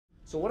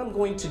So what I'm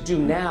going to do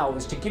now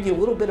is to give you a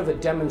little bit of a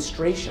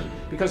demonstration,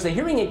 because the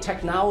hearing aid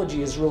technology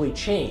has really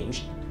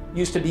changed. It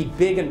used to be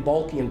big and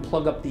bulky and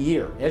plug up the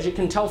ear. As you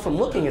can tell from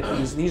looking at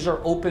these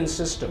are open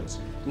systems,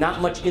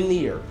 not much in the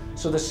ear.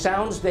 So the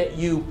sounds that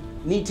you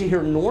need to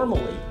hear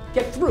normally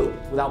get through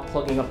without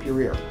plugging up your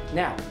ear.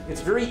 Now,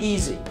 it's very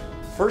easy.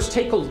 First,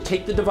 take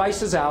the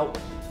devices out,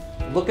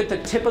 look at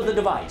the tip of the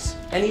device.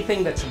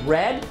 Anything that's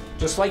red,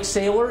 just like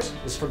sailors,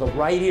 is for the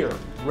right ear.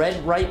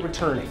 Red, right,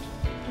 returning.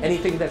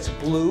 Anything that's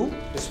blue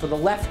is for the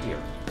left ear.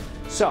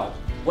 So,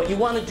 what you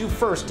want to do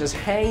first is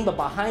hang the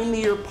behind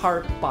the ear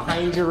part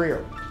behind your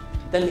ear.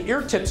 Then the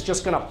ear tip's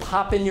just going to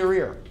pop in your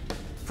ear.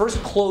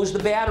 First, close the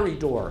battery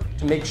door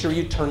to make sure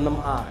you turn them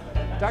on.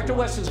 Dr.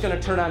 West is going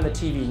to turn on the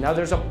TV. Now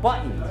there's a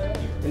button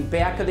in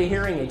back of the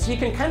hearing aid, so you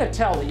can kind of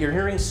tell that you're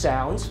hearing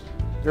sounds,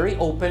 very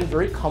open,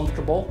 very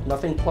comfortable,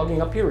 nothing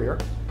plugging up your ear.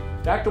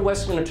 Dr.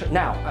 West is going to turn,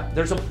 now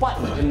there's a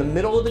button in the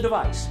middle of the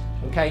device,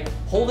 okay?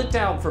 Hold it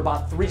down for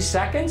about 3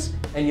 seconds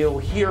and you'll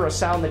hear a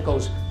sound that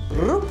goes,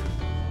 bloop.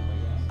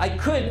 I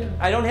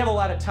don't have a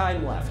lot of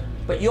time left,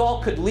 but you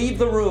all could leave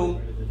the room,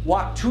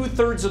 walk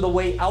 2/3 of the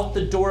way out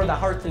the door of the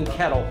Hearth and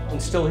Kettle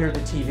and still hear the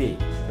TV.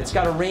 It's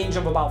got a range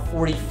of about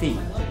 40 feet.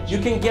 You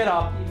can get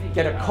up,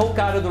 get a Coke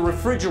out of the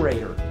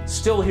refrigerator,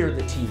 still hear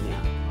the TV.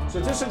 So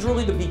this is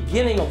really the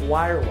beginning of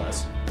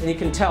wireless, and you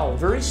can tell,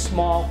 very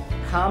small,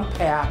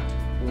 compact,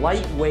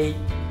 lightweight,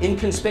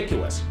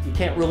 inconspicuous. You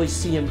can't really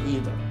see them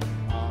either.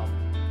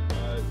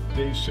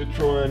 Dave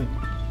Citron,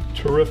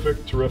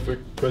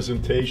 terrific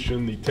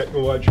presentation. The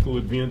technological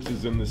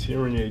advances in this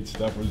hearing aid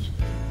stuff was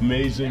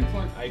amazing.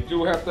 Excellent. I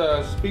do have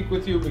to speak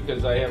with you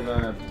because I have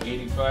an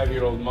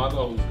 85-year-old mother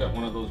who's got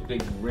one of those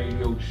big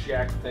Radio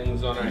Shack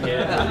things on her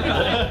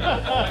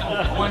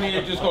head. One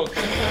ear just goes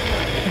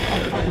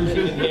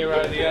in here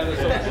out of the other,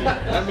 so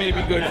that may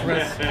be good for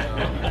us.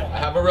 I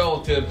have a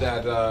relative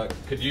that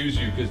could use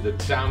you because the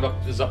sound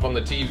is up on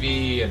the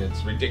TV and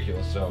it's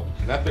ridiculous, so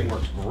that thing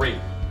works great.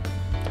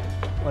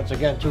 Once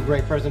again, 2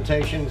 great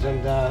presentations,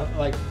 and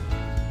like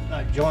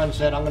John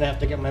said, I'm going to have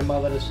to get my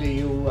mother to see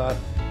you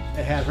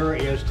and have her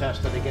ears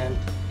tested again.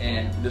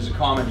 And there's a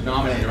common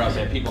denominator out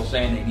there, people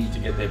saying they need to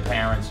get their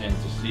parents in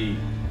to see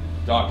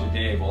Dr.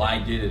 Dave. Well, I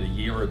did it a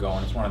year ago,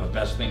 and it's one of the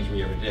best things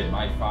we ever did.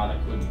 My father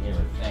couldn't hear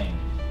a thing,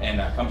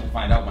 and come to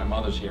find out, my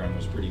mother's hearing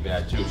was pretty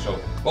bad too. So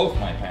both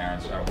my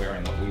parents are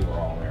wearing what we were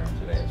all wearing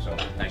today, so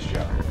nice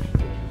job.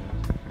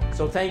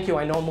 So thank you.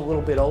 I know I'm a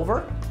little bit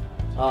over.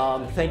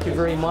 Thank you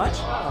very much.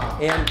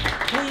 And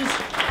please,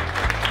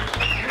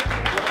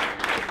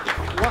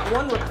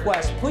 one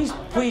request,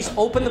 please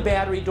open the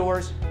battery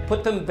doors,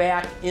 put them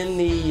back in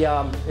the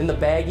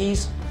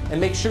baggies, and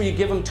make sure you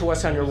give them to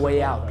us on your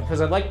way out. Because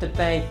I'd like to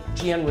thank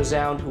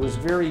ReSound, who was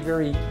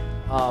very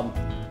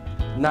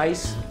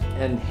nice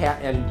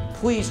and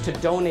pleased to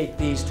donate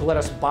these, to let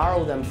us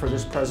borrow them for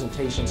this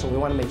presentation. So we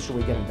want to make sure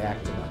we get them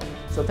back to them.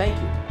 So thank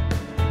you.